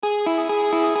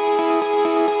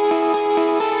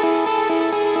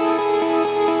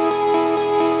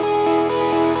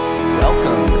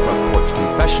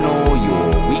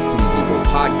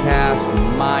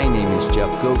podcast. My name is Jeff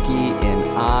Goki,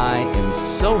 and I am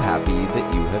so happy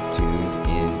that you have tuned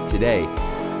in today.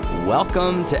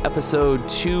 Welcome to episode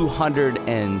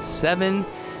 207,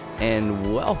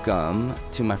 and welcome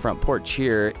to my front porch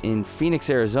here in Phoenix,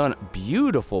 Arizona.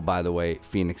 Beautiful, by the way,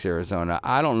 Phoenix, Arizona.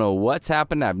 I don't know what's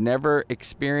happened. I've never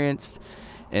experienced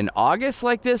in August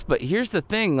like this, but here's the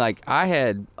thing, like I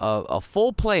had a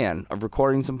full plan of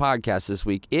recording some podcasts this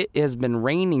week. It has been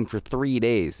raining for 3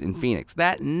 days in Phoenix.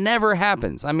 That never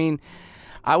happens. I mean,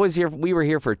 we were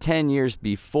here for 10 years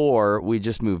before we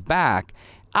just moved back.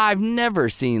 I've never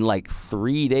seen like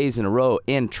 3 days in a row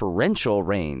and torrential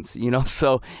rains,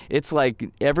 so it's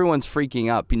like everyone's freaking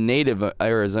out. Native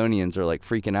Arizonians are like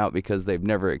freaking out because they've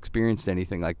never experienced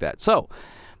anything like that. So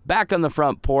back on the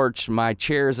front porch, my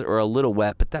chairs are a little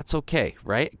wet, but that's okay,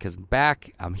 right? Because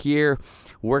I'm here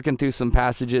working through some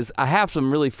passages. I have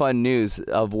some really fun news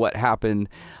of what happened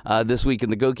this week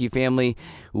in the Goki family.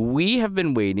 We have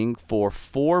been waiting for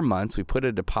 4 months. We put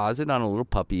a deposit on a little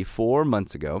puppy 4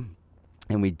 months ago,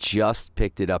 and we just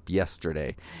picked it up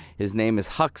yesterday. His name is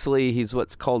Huxley. He's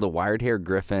what's called a wired-hair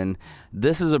griffon.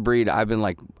 This is a breed I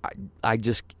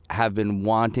just have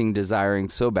been desiring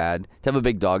so bad to have a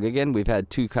big dog again. We've had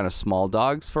two kind of small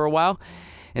dogs for a while.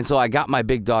 And so I got my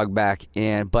big dog back,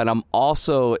 but I'm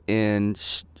also in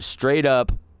straight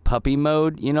up puppy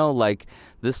mode. Like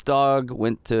this dog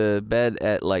went to bed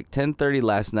at like 10:30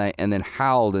 last night and then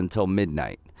howled until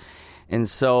midnight. And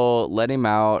so let him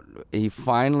out. He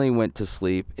finally went to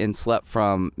sleep and slept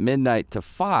from midnight to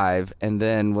 5 and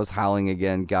then was howling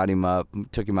again, got him up,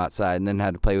 took him outside, and then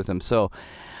had to play with him. So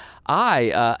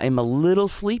I am a little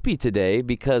sleepy today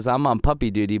because I'm on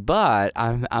puppy duty, but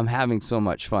I'm having so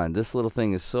much fun. This little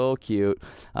thing is so cute.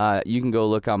 You can go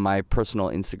look on my personal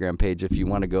Instagram page if you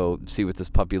want to go see what this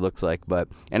puppy looks like.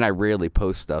 And I rarely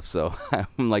post stuff, so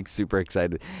I'm like super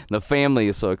excited. The family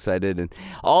is so excited, and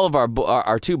all of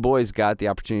our two boys got the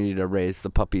opportunity to raise the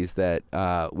puppies that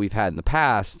we've had in the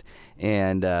past.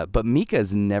 But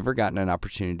Mika's never gotten an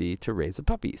opportunity to raise a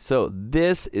puppy, so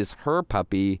this is her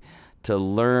puppy to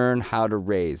learn how to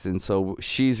raise. And so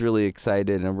she's really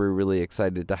excited, and we're really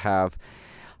excited to have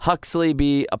Huxley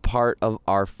be a part of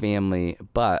our family.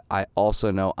 But I also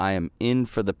know I am in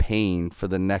for the pain for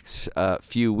the next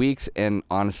few weeks, and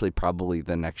honestly probably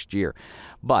the next year.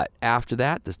 But after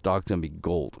that, this dog's going to be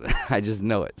gold. I just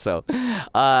know it. So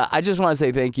I just want to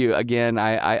say thank you again.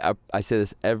 I say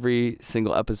this every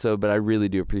single episode, but I really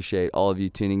do appreciate all of you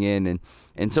tuning in, and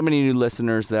so many new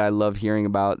listeners that I love hearing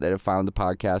about that have found the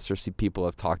podcast or see people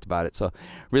have talked about it. So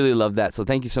really love that. So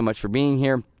thank you so much for being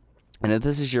here. And if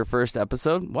this is your first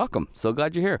episode, welcome. So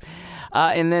glad you're here.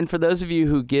 And then for those of you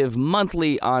who give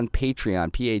monthly on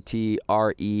Patreon,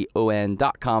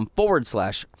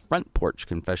 patreon.com/Front Porch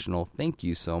Confessional, thank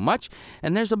you so much.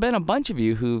 And there's been a bunch of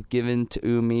you who've given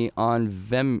to me on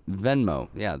Venmo.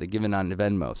 Yeah, they're given on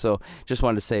Venmo. So just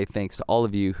wanted to say thanks to all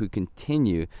of you who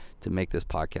continue to make this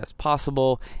podcast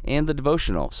possible and the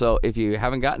devotional. So if you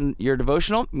haven't gotten your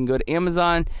devotional, you can go to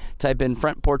Amazon, type in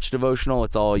Front Porch Devotional.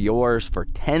 It's all yours for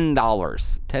 $10.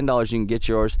 $10 you can get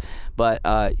yours. But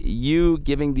you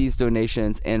giving these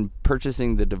donations and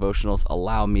purchasing the devotionals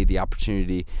allow me the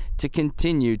opportunity to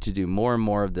continue to do more and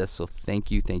more of this. So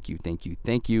thank you, thank you, thank you,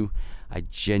 thank you. I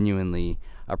genuinely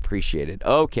appreciate it.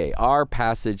 Okay, our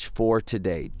passage for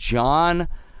today, John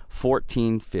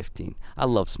 14:15. I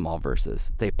love small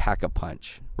verses. They pack a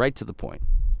punch. Right to the point.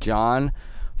 John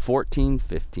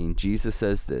 14:15. Jesus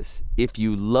says this: "If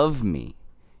you love me,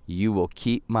 you will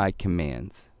keep my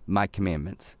commandments.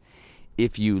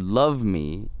 If you love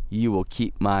me, you will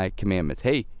keep my commandments."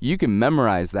 Hey, you can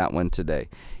memorize that one today.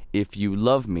 If you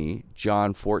love me,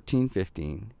 John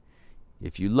 14:15.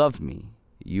 If you love me,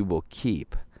 you will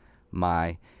keep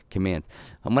my commands.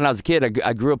 When I was a kid,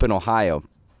 I grew up in Ohio.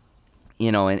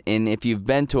 And if you've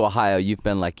been to Ohio, you've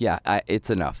been like, yeah,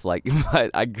 it's enough. But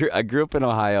I grew up in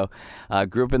Ohio,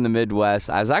 grew up in the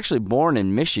Midwest. I was actually born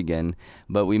in Michigan,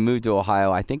 but we moved to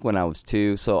Ohio, I think, when I was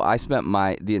 2. So I spent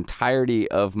the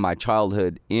entirety of my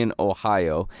childhood in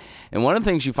Ohio. And one of the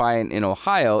things you find in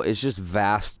Ohio is just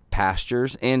vast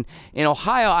pastures. And in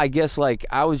Ohio, I guess,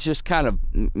 I was just kind of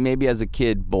maybe as a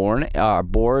kid bored,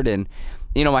 and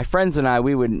my friends and I,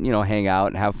 we would, hang out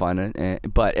and have fun.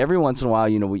 But every once in a while,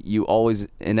 you always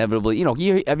inevitably,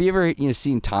 have you ever,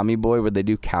 seen Tommy Boy where they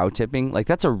do cow tipping?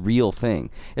 That's a real thing.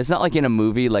 It's not like in a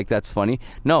movie, that's funny.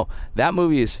 No, that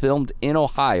movie is filmed in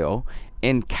Ohio,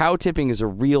 and cow tipping is a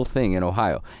real thing in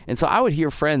Ohio. And so I would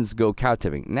hear friends go cow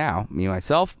tipping. Now, me,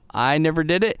 myself, I never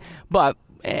did it, but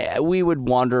we would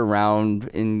wander around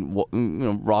and,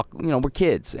 we're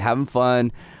kids having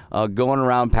fun. going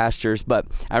around pastures. But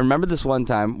I remember this one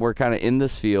time we're kind of in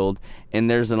this field and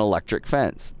there's an electric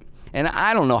fence. And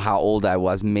I don't know how old I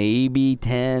was, maybe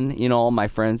 10, all my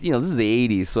friends, this is the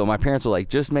 80s. So my parents were like,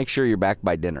 just make sure you're back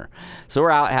by dinner. So we're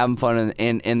out having fun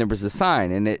and there was a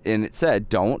sign and it said,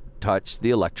 don't touch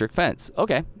the electric fence.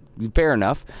 Okay. Fair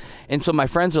enough. And so my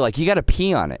friends are like, you got to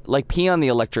pee on it, like pee on the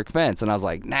electric fence. And I was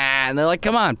like, nah. And they're like,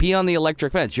 come on, pee on the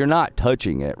electric fence. You're not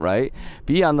touching it, right?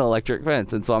 Pee on the electric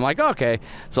fence. And so I'm like, okay.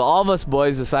 So all of us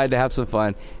boys decided to have some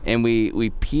fun and we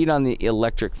peed on the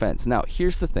electric fence. Now,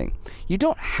 here's the thing. You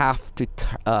don't have to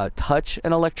touch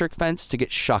an electric fence to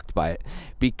get shocked by it,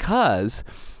 because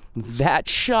that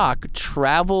shock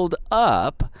traveled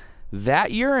up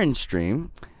that urine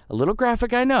stream, a little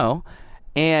graphic, I know,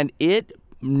 and it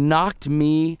knocked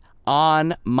me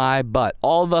on my butt.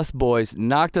 All of us boys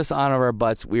knocked us on our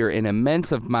butts. We were in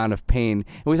immense amount of pain.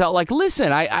 And we thought, like,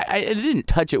 listen, I didn't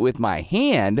touch it with my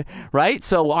hand, right?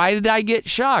 So why did I get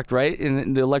shocked, right?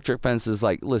 And the electric fence is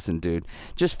like, listen, dude,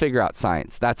 just figure out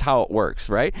science. That's how it works,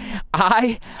 right?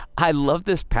 I love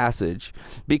this passage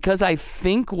because I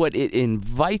think what it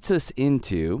invites us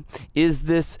into is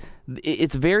this,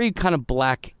 it's very kind of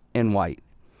black and white.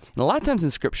 And a lot of times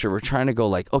in Scripture, we're trying to go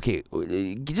like, okay,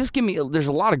 just give me, there's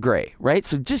a lot of gray, right?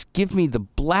 So just give me the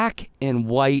black and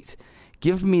white.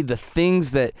 Give me the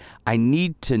things that I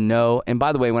need to know. And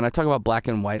by the way, when I talk about black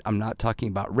and white, I'm not talking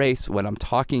about race. What I'm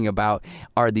talking about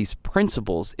are these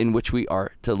principles in which we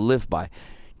are to live by.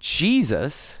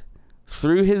 Jesus,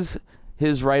 through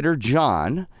his writer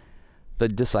John, the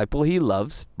disciple he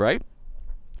loves, right,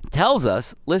 tells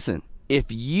us, listen, if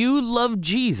you love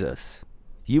Jesus,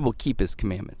 you will keep his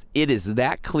commandments. It is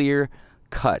that clear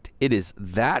cut. It is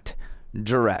that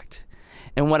direct.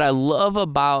 And what I love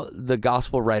about the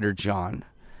gospel writer John,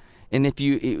 and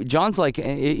John's like,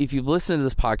 if you've listened to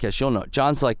this podcast, you'll know,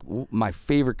 John's like my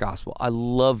favorite gospel. I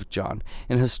love John.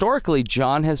 And historically,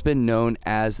 John has been known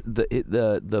as,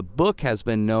 the book has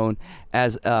been known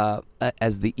as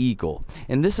the eagle.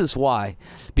 And this is why.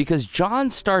 Because John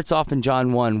starts off in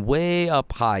John 1 way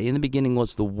up high. In the beginning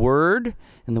was the Word,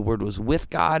 and the Word was with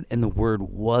God, and the Word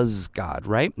was God,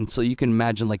 right? And so you can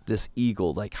imagine like this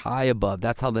eagle, like high above.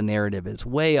 That's how the narrative is.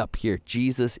 Way up here,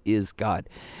 Jesus is God.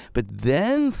 But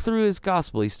then through his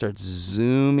gospel, he starts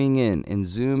zooming in,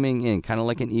 kind of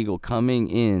like an eagle coming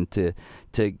in to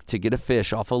get a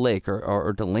fish off a lake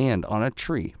or to land on a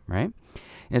tree, right?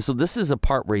 And so this is a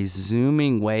part where he's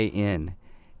zooming way in,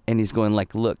 and he's going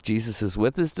like, look, Jesus is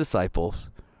with his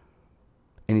disciples,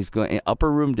 and he's going in upper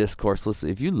room discourse. Listen,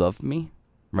 if you love me,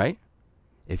 right?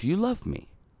 If you love me,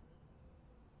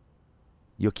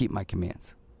 you'll keep my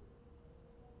commands.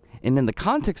 And in the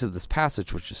context of this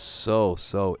passage, which is so,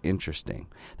 so interesting,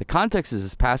 the context of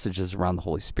this passage is around the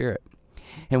Holy Spirit.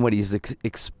 And what he's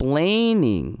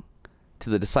explaining to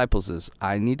the disciples is,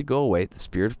 I need to go away. The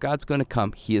Spirit of God's going to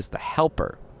come. He is the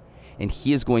helper. And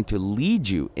he is going to lead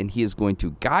you, and he is going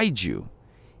to guide you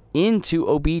into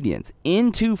obedience,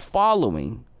 into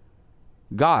following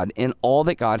God and all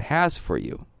that God has for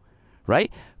you,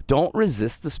 right? Don't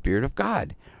resist the Spirit of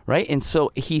God, right? And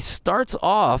so he starts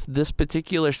off this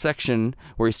particular section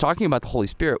where he's talking about the Holy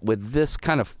Spirit with this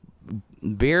kind of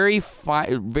very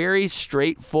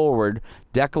straightforward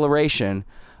declaration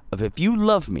of, if you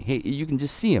love me, hey, you can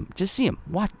just see him.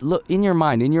 Watch, look in your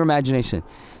mind, in your imagination.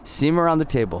 See him around the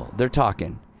table. They're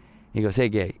talking. He goes, hey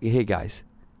guys,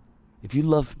 if you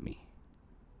love me,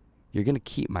 you're going to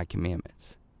keep my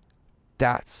commandments.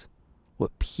 That's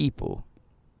what people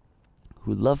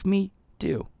who love me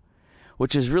do,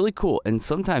 which is really cool. And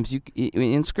sometimes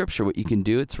in Scripture, what you can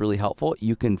do, it's really helpful.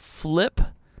 You can flip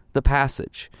the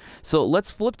passage. So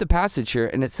let's flip the passage here,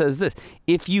 and it says this: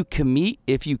 if you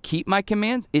keep my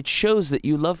commands, it shows that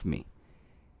you love me.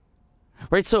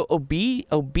 Right? So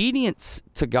obedience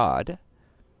to God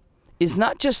is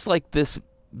not just like this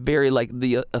very like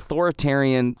the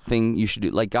authoritarian thing you should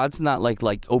do. Like God's not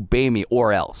like obey me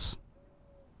or else.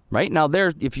 Right? Now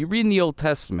if you read in the Old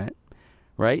Testament,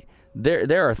 right?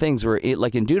 There are things where,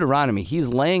 like in Deuteronomy, he's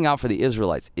laying out for the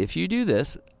Israelites, if you do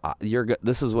this,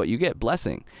 this is what you get,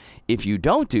 blessing. If you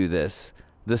don't do this,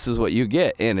 this is what you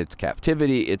get, and it's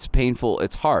captivity, it's painful,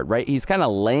 it's hard, right? He's kind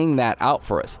of laying that out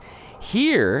for us.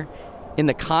 Here, in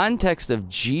the context of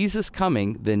Jesus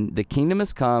coming, then the kingdom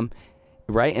has come,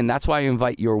 right? And that's why I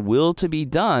invite your will to be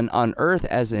done on earth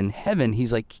as in heaven.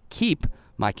 He's like, keep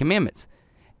my commandments.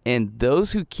 And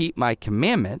those who keep my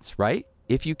commandments, right?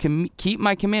 If you can keep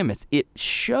my commandments, it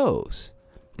shows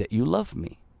that you love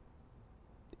me.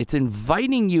 It's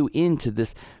inviting you into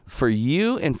this, for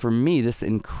you and for me, this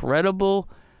incredible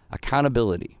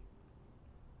accountability.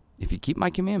 If you keep my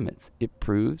commandments, it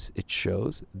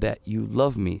shows that you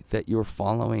love me, that you're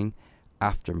following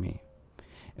after me.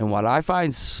 And what I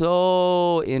find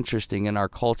so interesting in our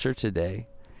culture today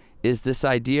is this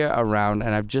idea around,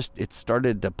 and it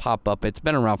started to pop up. It's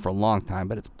been around for a long time,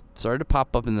 but it's started to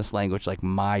pop up in this language like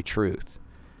my truth.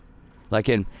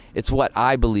 It's what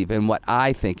I believe and what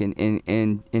I think.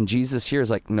 And Jesus here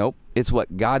is like, nope, it's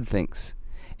what God thinks.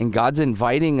 And God's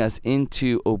inviting us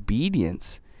into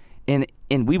obedience.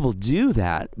 And we will do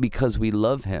that because we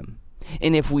love him.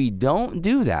 And if we don't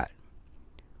do that,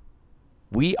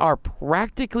 we are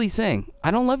practically saying,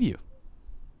 I don't love you.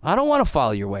 I don't want to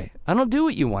follow your way. I don't do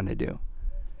what you want to do.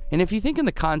 And if you think in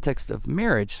the context of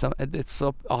marriage, it's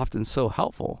so often so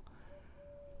helpful.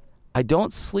 I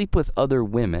don't sleep with other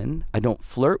women. I don't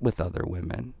flirt with other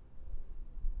women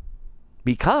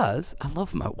because I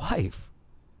love my wife.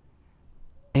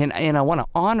 And I want to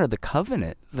honor the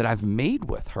covenant that I've made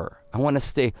with her. I want to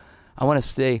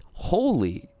stay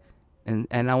holy, and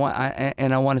I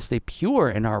want to stay pure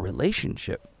in our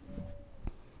relationship.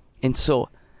 And so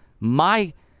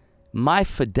my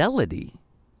fidelity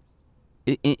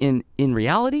in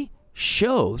reality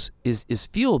is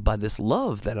fueled by this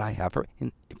love that I have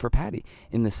for Patty.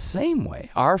 In the same way,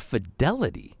 our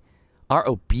fidelity, our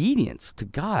obedience to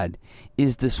God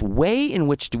is this way in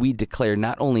which we declare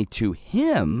not only to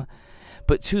him,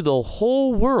 but to the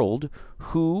whole world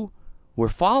who we're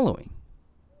following.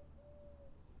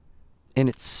 And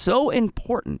it's so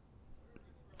important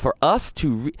for us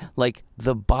to,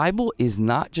 the Bible is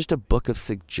not just a book of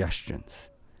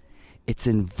suggestions. It's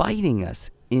inviting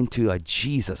us into a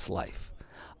Jesus life,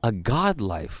 a God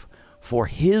life for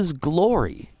his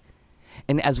glory.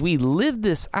 And as we live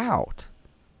this out,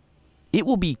 it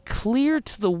will be clear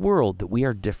to the world that we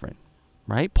are different,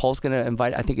 right? Paul's going to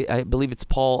invite, I believe it's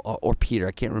Paul or Peter,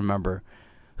 I can't remember,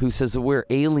 who says that we're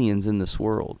aliens in this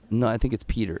world. No, I think it's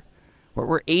Peter.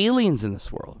 We're aliens in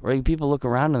this world, right? People look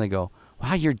around and they go,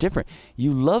 wow, you're different.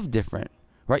 You love different,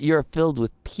 right? You're filled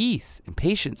with peace and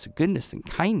patience, goodness and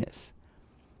kindness.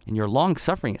 And your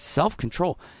long-suffering and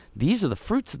self-control. These are the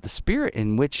fruits of the Spirit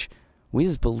in which we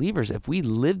as believers, if we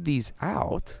live these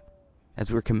out,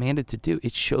 as we're commanded to do,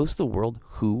 it shows the world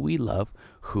who we love,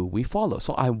 who we follow.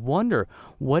 So I wonder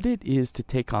what it is to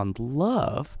take on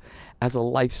love as a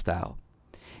lifestyle.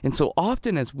 And so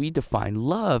often as we define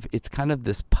love, it's kind of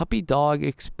this puppy dog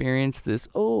experience, this,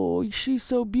 oh, she's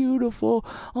so beautiful.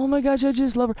 Oh my gosh, I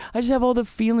just love her. I just have all the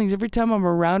feelings. Every time I'm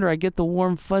around her, I get the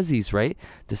warm fuzzies, right?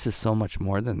 This is so much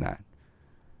more than that.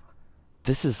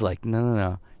 This is like,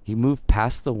 no. You move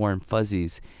past the warm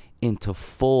fuzzies into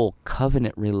full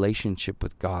covenant relationship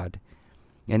with God.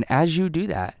 And as you do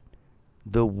that,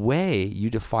 the way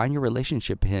you define your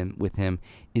relationship with him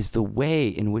is the way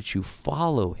in which you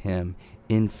follow him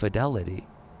in fidelity,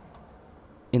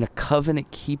 in a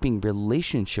covenant-keeping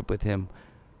relationship with him,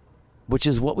 which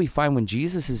is what we find when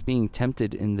Jesus is being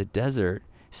tempted in the desert.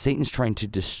 Satan's trying to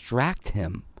distract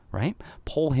him, right?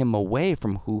 Pull him away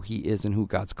from who he is and who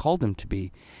God's called him to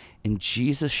be. And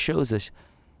Jesus shows us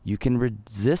you can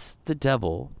resist the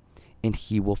devil and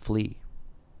he will flee.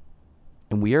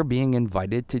 And we are being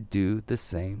invited to do the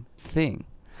same thing.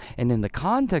 And in the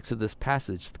context of this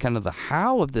passage, kind of the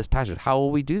how of this passage, how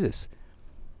will we do this?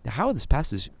 The how of this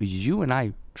passage is you and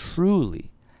I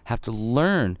truly have to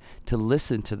learn to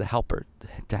listen to the helper,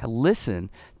 to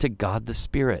listen to God the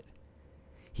Spirit.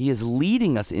 He is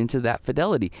leading us into that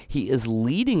fidelity. He is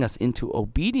leading us into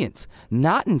obedience,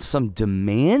 not in some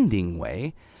demanding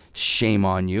way. Shame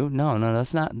on you. No,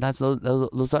 that's not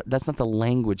the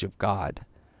language of God.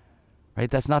 Right?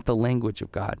 That's not the language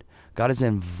of God. God is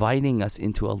inviting us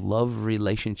into a love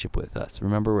relationship with us.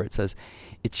 Remember where it says,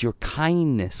 it's your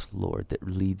kindness, Lord, that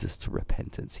leads us to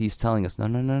repentance. He's telling us,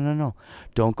 no.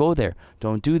 Don't go there.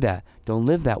 Don't do that. Don't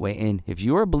live that way. And if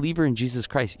you're a believer in Jesus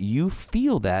Christ, you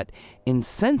feel that and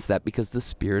sense that because the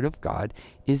Spirit of God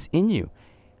is in you.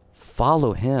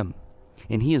 Follow him.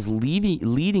 And he is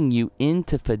leading you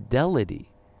into fidelity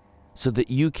so that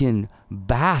you can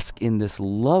bask in this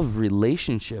love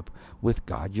relationship with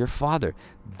God your Father.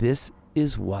 This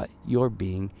is what you're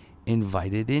being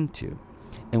invited into.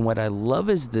 And what I love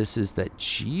is that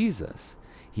Jesus,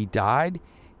 he died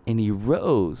and he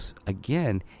rose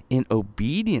again in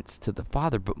obedience to the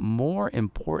Father. But more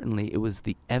importantly, it was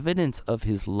the evidence of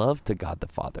his love to God the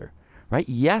Father, right?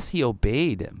 Yes, he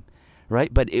obeyed him,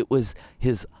 right? But it was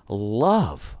his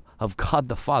love of God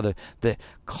the Father that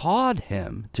called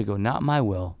him to go, not my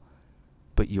will,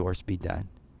 but yours be done.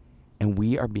 And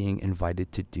we are being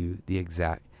invited to do the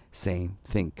exact same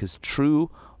thing because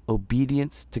true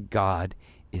obedience to God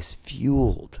is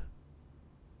fueled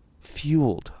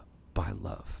by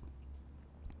love.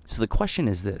 So the question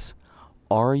is this: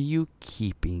 are you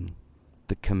keeping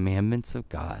the commandments of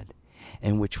God,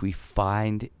 in which we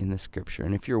find in the scripture?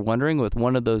 And if you're wondering what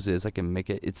one of those is, I can make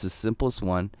it. It's the simplest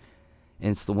one,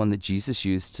 and it's the one that Jesus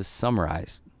used to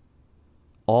summarize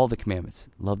all the commandments.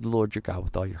 Love the Lord your God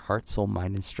with all your heart, soul,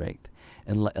 mind, and strength,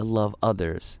 and love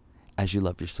others as you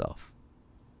love yourself.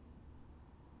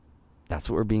 That's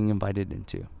what we're being invited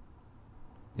into.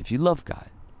 If you love God,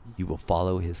 you will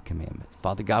follow his commandments.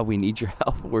 Father God, we need your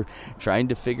help. We're trying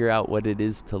to figure out what it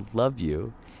is to love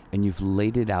you, and you've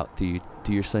laid it out through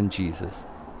your son Jesus.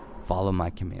 Follow my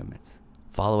commandments.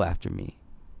 Follow after me.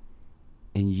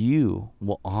 And you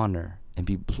will honor and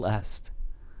be blessed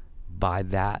by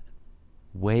that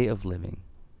way of living,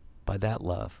 by that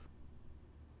love.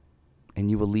 And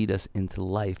you will lead us into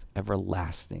life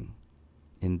everlasting,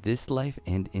 in this life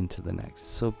and into the next.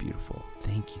 So beautiful.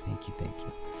 Thank you, thank you, thank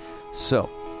you. So,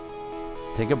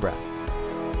 take a breath,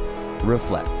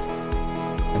 reflect,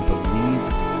 and believe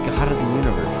that the God of the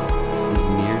universe